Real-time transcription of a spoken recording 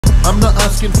I'm not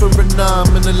asking for an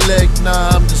arm and a leg,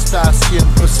 nah, I'm just asking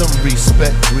for some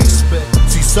respect.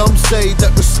 See, some say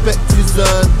that respect is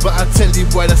earned, but I tell you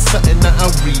why, that's something that I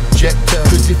reject.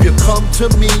 Cause if you come to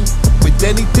me with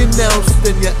anything else,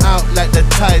 then you're out like the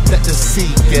tide that the sea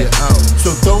gets out.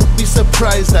 So don't be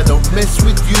surprised I don't mess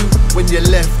with you when you're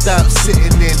left out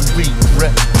sitting in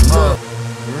regret.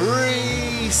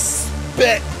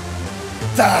 Respect.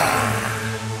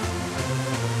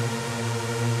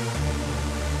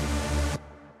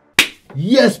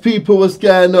 Yes, people, what's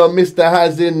going on? Mr.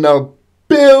 Has in the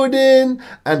building.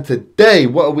 And today,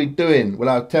 what are we doing? Well,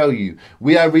 I'll tell you.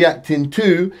 We are reacting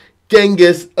to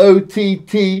Ghengis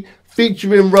OTT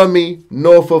featuring Rummy,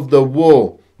 North of the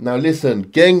Wall. Now, listen,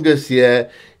 Ghengis, yeah,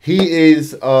 he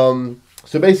is, so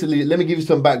basically, let me give you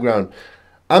some background.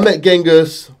 I met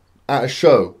Ghengis at a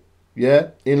show,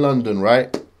 yeah, in London,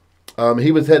 right?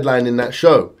 He was headlining that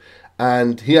show,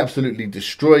 and he absolutely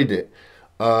destroyed it.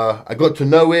 I got to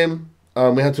know him.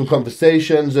 We had some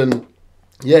conversations, and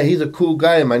yeah, he's a cool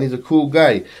guy, man. He's a cool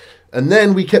guy. And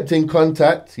then we kept in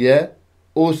contact, yeah.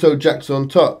 Also, Jack's on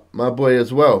top, my boy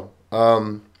as well.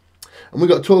 And we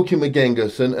got talking with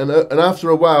Ghengis, and after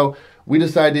a while, we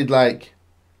decided like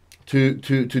to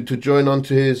join on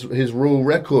to his Raw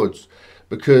records,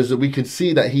 because we could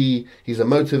see that he's a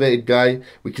motivated guy.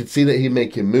 We could see that he's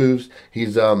making moves.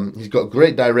 He's got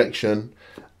great direction,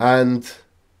 and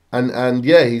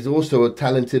yeah, he's also a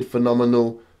talented,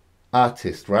 phenomenal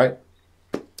artist, right?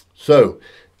 So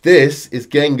this is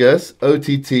Ghengis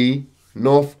OTT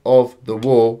North of the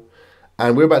Wall,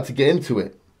 and we're about to get into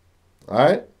it. All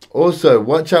right. Also,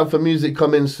 watch out for music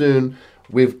coming soon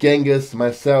with Ghengis,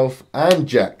 myself, and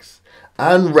Jax,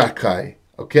 and Rakai.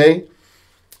 Okay.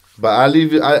 But I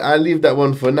leave that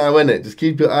one for now, innit? Just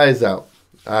keep your eyes out.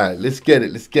 All right, let's get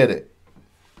it. Let's get it.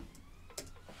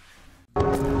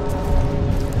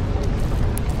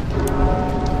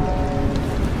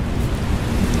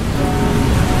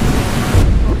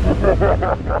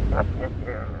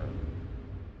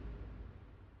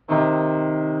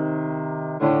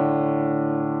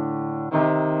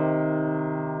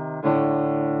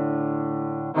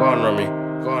 Go on, Rummy.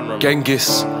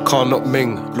 Ghengis, can't not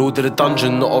Ming, Lord of the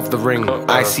dungeon, not of the ring.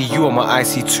 I see you on my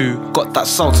IC2, got that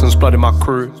Sultan's blood in my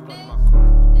crew.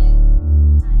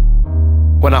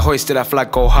 When I hoisted that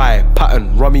flag go high,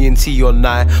 pattern, Rummy and T on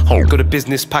night. Got a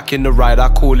business pack in the ride, I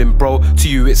call him bro, to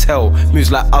you it's hell.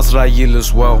 Moves like Azrael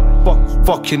as well.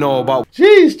 Fuck you know about.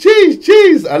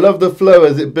 Jeez. I love the flow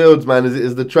as it builds, man,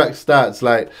 as the track starts.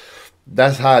 Like,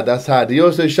 that's hard. He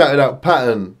also shouted out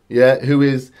Pattern, yeah, who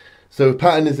is, so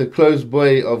Pattern is a close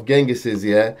boy of Ghengis's,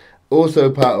 yeah,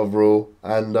 also part of Raw,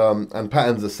 and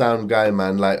Pattern's a sound guy,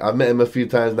 man. Like, I've met him a few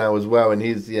times now as well, and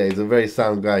he's a very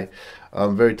sound guy.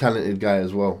 Very talented guy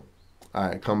as well.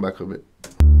 Alright, come back a bit.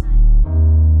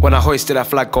 When I hoisted that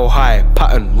flag go high,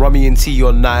 pattern, Rummy and T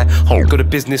on night. Got a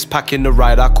business pack in the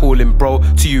ride, I call him bro,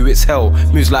 to you it's hell.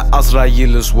 Moves like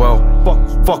Azrael as well.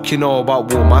 Fuck you know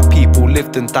about war, my people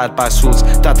lived and died by swords.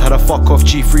 Dad had a fuck off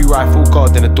G3 rifle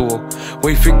guard in the door. What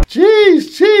you think?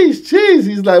 Jeez.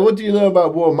 He's like, what do you know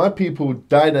about war? My people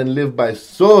died and lived by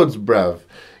swords, bruv.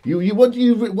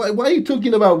 Why are you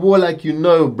talking about war like you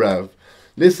know, bruv?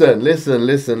 Listen.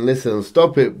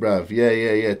 Stop it, bruv.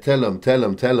 Yeah. Tell him.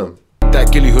 That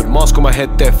ghillie hood mask on my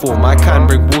head, therefore my kind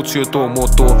bring water to your door, more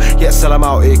door. Yet still I'm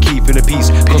out here keeping the peace,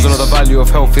 cause I know the value of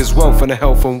health is wealth, and the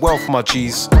health and wealth my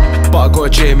G's. But I got a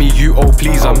JME, you oh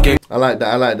please, I'm gay. I like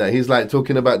that. He's like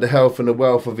talking about the health and the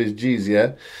wealth of his G's,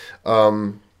 yeah,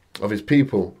 of his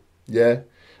people, yeah.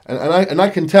 And I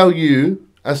can tell you,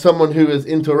 as someone who has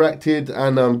interacted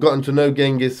and gotten to know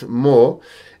Ghengis more,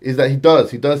 is that he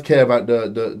does care about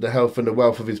the health and the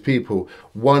wealth of his people,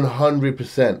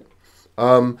 100%.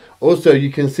 Also,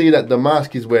 you can see that the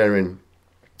mask he's wearing,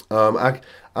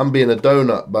 I'm being a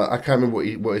donut, but I can't remember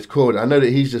what it's called. I know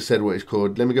that he's just said what it's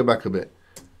called. Let me go back a bit.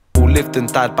 Lived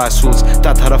and died by swords.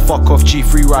 Dad had a fuck off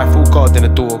G3 rifle guard in the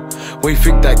door. What you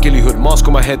think that ghillie hood mask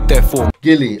on my head, therefore? A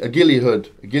ghillie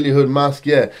hood mask,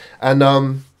 yeah. And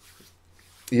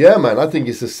yeah, man, I think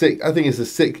it's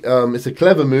a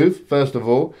clever move, first of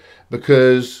all,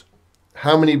 because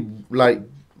how many like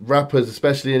rappers,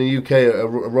 especially in the UK, are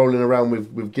rolling around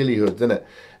with ghillie hoods, isn't it?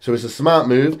 So it's a smart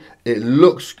move. It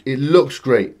looks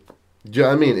great. Do you know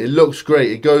what I mean? It looks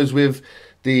great. It goes with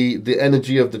the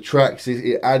energy of the tracks.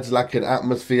 It adds like an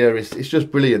atmosphere. It's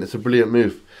just brilliant. It's a brilliant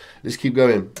move. Let's keep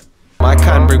going. My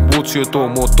kind bring water to your door,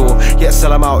 more door. Yet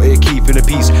still I'm out here keeping the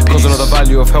peace, cause I know the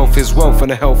value of health is wealth, and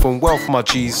the health and wealth my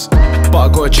G's. But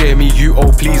I got a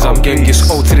JMEUO, please. I'm Ghengis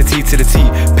O to the T to the T.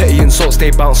 Petty insults, they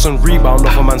bounce and rebound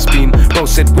off a man's spleen. Bro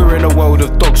said we're in a world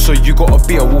of dogs, so you gotta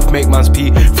be a wolf, make man's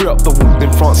pee. Free up the wolf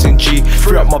in France in G.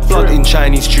 Free up my blood in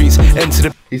Chinese streets. Enter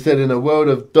the... He said in a world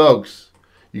of dogs,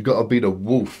 you gotta be the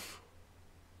wolf.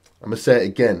 I'm gonna say it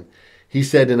again. He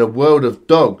said in a world of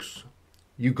dogs,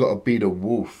 you gotta be the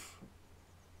wolf.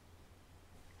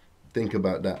 Think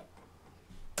about that.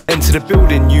 Enter the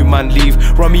building, you man leave.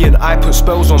 Rummy and I put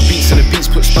spells on beats, and the beats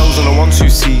put spells on the ones who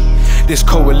see. This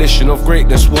coalition of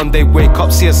greatness, one day wake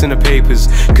up, see us in the papers.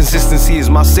 Consistency is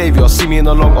my savior, see me in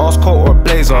a long ass coat or a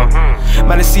blazer.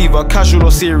 Man it's either casual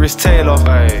or serious tailor.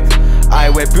 I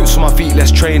wear boots on my feet,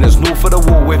 less trainers. North of the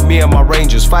wall with me and my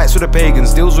rangers. Fights with the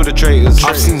pagans, deals with the traitors.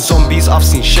 I've seen zombies, I've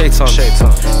seen shaitans.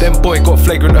 Them boy got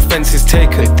flagrant offences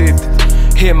taken. They did.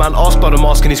 Here man asked, but I'm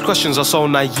asking these questions are so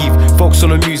naive. Focus on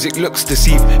the music, looks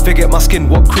deceive. Forget my skin,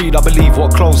 what creed I believe,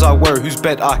 what clothes I wear, whose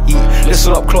bed I eat.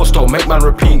 Listen up close, don't make man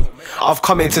repeat. I've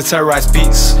come here to terrorize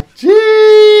beats.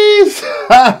 Jeez.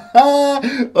 Oh,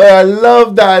 I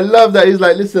love that, I love that. He's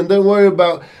like, listen, don't worry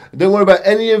about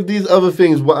any of these other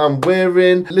things, what I'm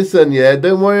wearing. Listen, yeah,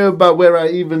 don't worry about where I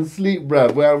even sleep,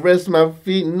 bruv, where I rest my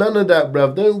feet, none of that,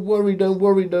 bruv. Don't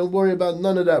worry about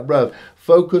none of that, bruv.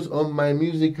 Focus on my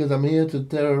music, because I'm here to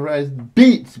terrorize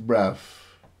beats, bruv.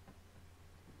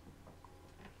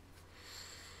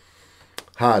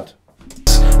 Hard.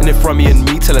 And if Rummy and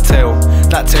me tell a tale,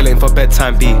 that tale ain't for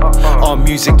bedtime beat. Our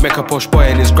music make a posh boy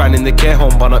and his grind in the care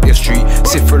home, bun up your street.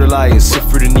 Sift through the liars, sift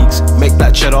through the neeks. Make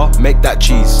that cheddar, make that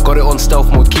cheese. Got it on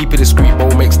stealth mode, keep it discreet. Bo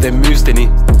makes them moves, didn't he?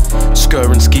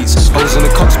 Skir and skeets. Hoes in the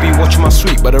cops be watching my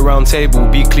sweet, but the round table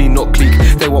be clean, not clique.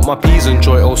 They want my peas and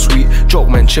joy, oh sweet. Joke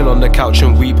man, chill on the couch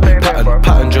and weep.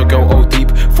 Pattern your girl, oh deep.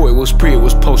 Thought it was pre, it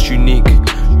was post unique.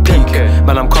 Peak,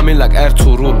 man, I'm coming like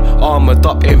Ertuğrul, armored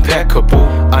up, impeccable.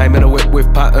 I'm in a whip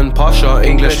with Pattern Pasha,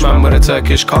 Englishman with a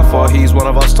Turkish kaffa. He's one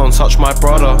of us, don't touch my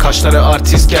brother. Kaç tane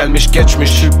artist gelmiş geçmiş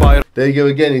şu bayrağı. There you go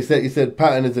again. He said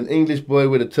Pattern is an English boy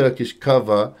with a Turkish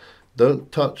cover.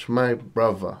 Don't touch my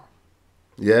brother.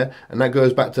 Yeah, and that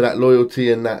goes back to that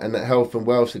loyalty and that health and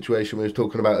wealth situation we was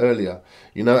talking about earlier.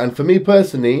 You know, and for me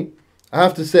personally, I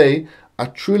have to say I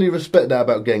truly respect that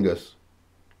about Ghengis.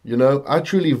 You know, I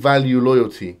truly value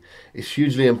loyalty. It's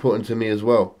hugely important to me as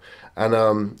well. And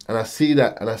I see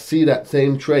that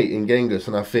same trait in Ghengis,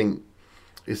 and I think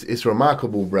it's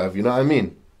remarkable, bruv. You know what I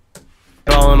mean?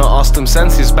 Ona astım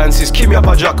sensiz bensiz kim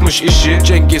yapacakmış işi.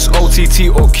 Ghengis OTT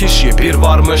o kişi. Bir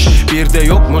varmış bir de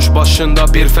yokmuş.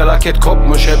 Başında bir felaket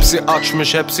kopmuş. Hepsi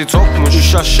açmış hepsi tokmuş.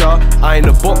 Üç aşağı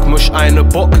aynı bokmuş.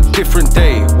 Aynı bok different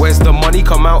day. Where's the money,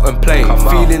 come out and play.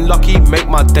 Feeling lucky make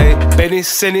my day. Beni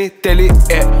seni deli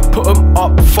et. Put 'em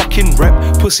up fucking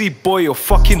rep. Pussy boy you're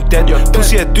fucking dead.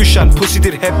 Pussy'e düşen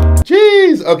pussy'dir hep.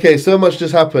 Jeez. Okay, so much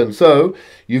just happened. So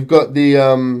you've got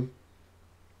the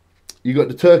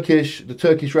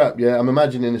Turkish rap, yeah. I'm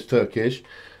imagining it's Turkish,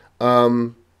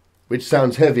 which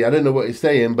sounds heavy. I don't know what he's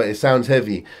saying, but it sounds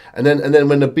heavy. And then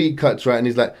when the beat cuts right, and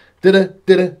he's like da da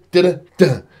da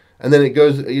da, and then it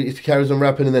goes, it carries on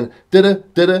rapping, and then da da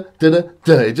da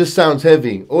da. It just sounds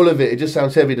heavy. All of it just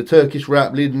sounds heavy. The Turkish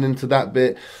rap leading into that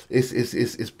bit,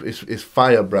 it's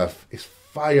fire, bruv. It's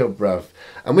fire, bruv.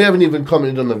 And we haven't even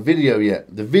commented on the video yet.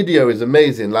 The video is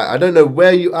amazing. Like, I don't know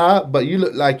where you are, but you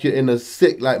look like you're in a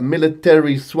sick, like,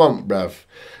 military swamp, bruv.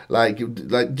 Like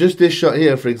just this shot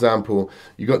here, for example.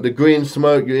 You got the green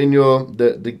smoke. You're in your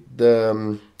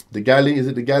the galley. Is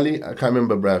it the galley? I can't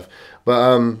remember, bruv.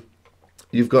 But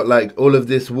you've got like all of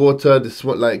this water, this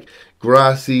like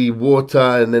grassy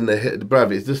water, and then the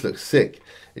bruv. It just looks sick.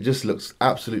 It just looks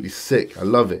absolutely sick. I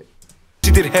love it.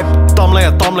 Hep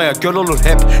damlaya damlaya göl olur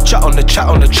hep. Chat on the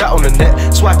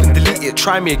net. Swipe and delete it,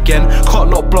 try me again. Can't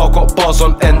not blow, got bars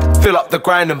on end. Fill up the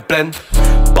grind and blend.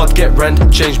 Bud get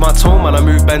rent, change my tone man, I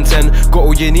move Ben 10. Got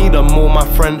all you need, I'm more my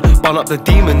friend. Bun up the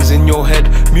demons in your head.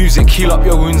 Music, heal up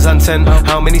your wounds and 10.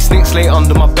 How many snakes lay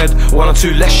under my bed? 1 or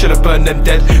 2 less, should've burned them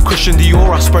dead. Christian Dior,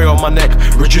 I spray on my neck.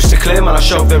 Reduce the clear man, I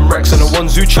shove them wrecks. And the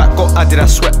ones who chat got added, I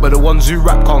sweat. But the ones who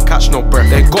rap can't catch no breath.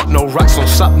 They got no racks, no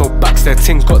slap, no backs. Their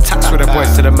things got taxed with their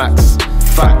boys to the max.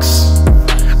 Facts.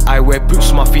 I wear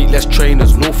boots on my feet, less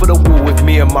trainers. North of the wall with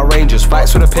me and my rangers.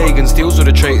 Fights with the pagans, deals with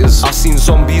the traitors. I've seen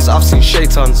zombies, I've seen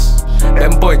shaitans.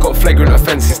 Them boy got flagrant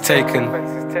offences taken.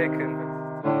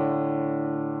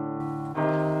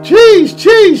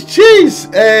 Cheese.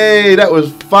 Hey, that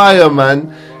was fire,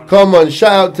 man. Come on,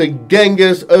 shout out to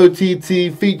Ghengis OTT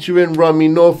featuring Rummy,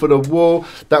 North of the Wall.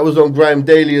 That was on Grime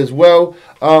Daily as well.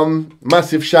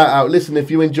 Massive shout out. Listen, if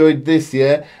you enjoyed this,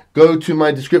 yeah, go to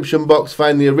my description box,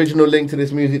 find the original link to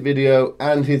this music video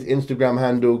and his Instagram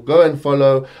handle. Go and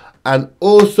follow. And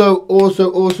also,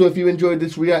 if you enjoyed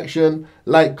this reaction,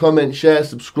 like, comment, share,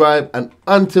 subscribe. And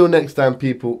until next time,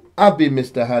 people, I've been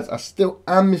Mr. Haz. I still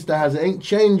am Mr. Haz. It ain't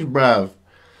changed, bruv.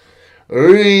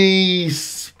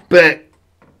 Respect.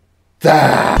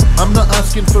 I'm not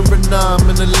asking for an arm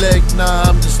and a leg, nah,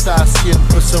 I'm just asking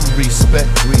for some respect.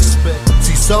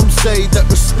 See, some say that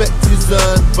respect is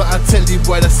earned, but I tell you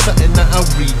why, that's something that I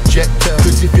reject.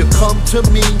 Cause if you come to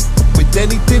me with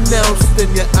anything else,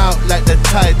 then you're out like the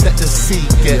tide that the sea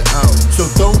gets out. So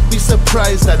don't be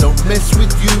surprised I don't mess with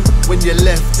you when you're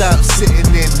left out sitting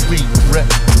in regret.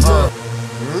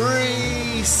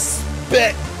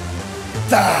 Respect.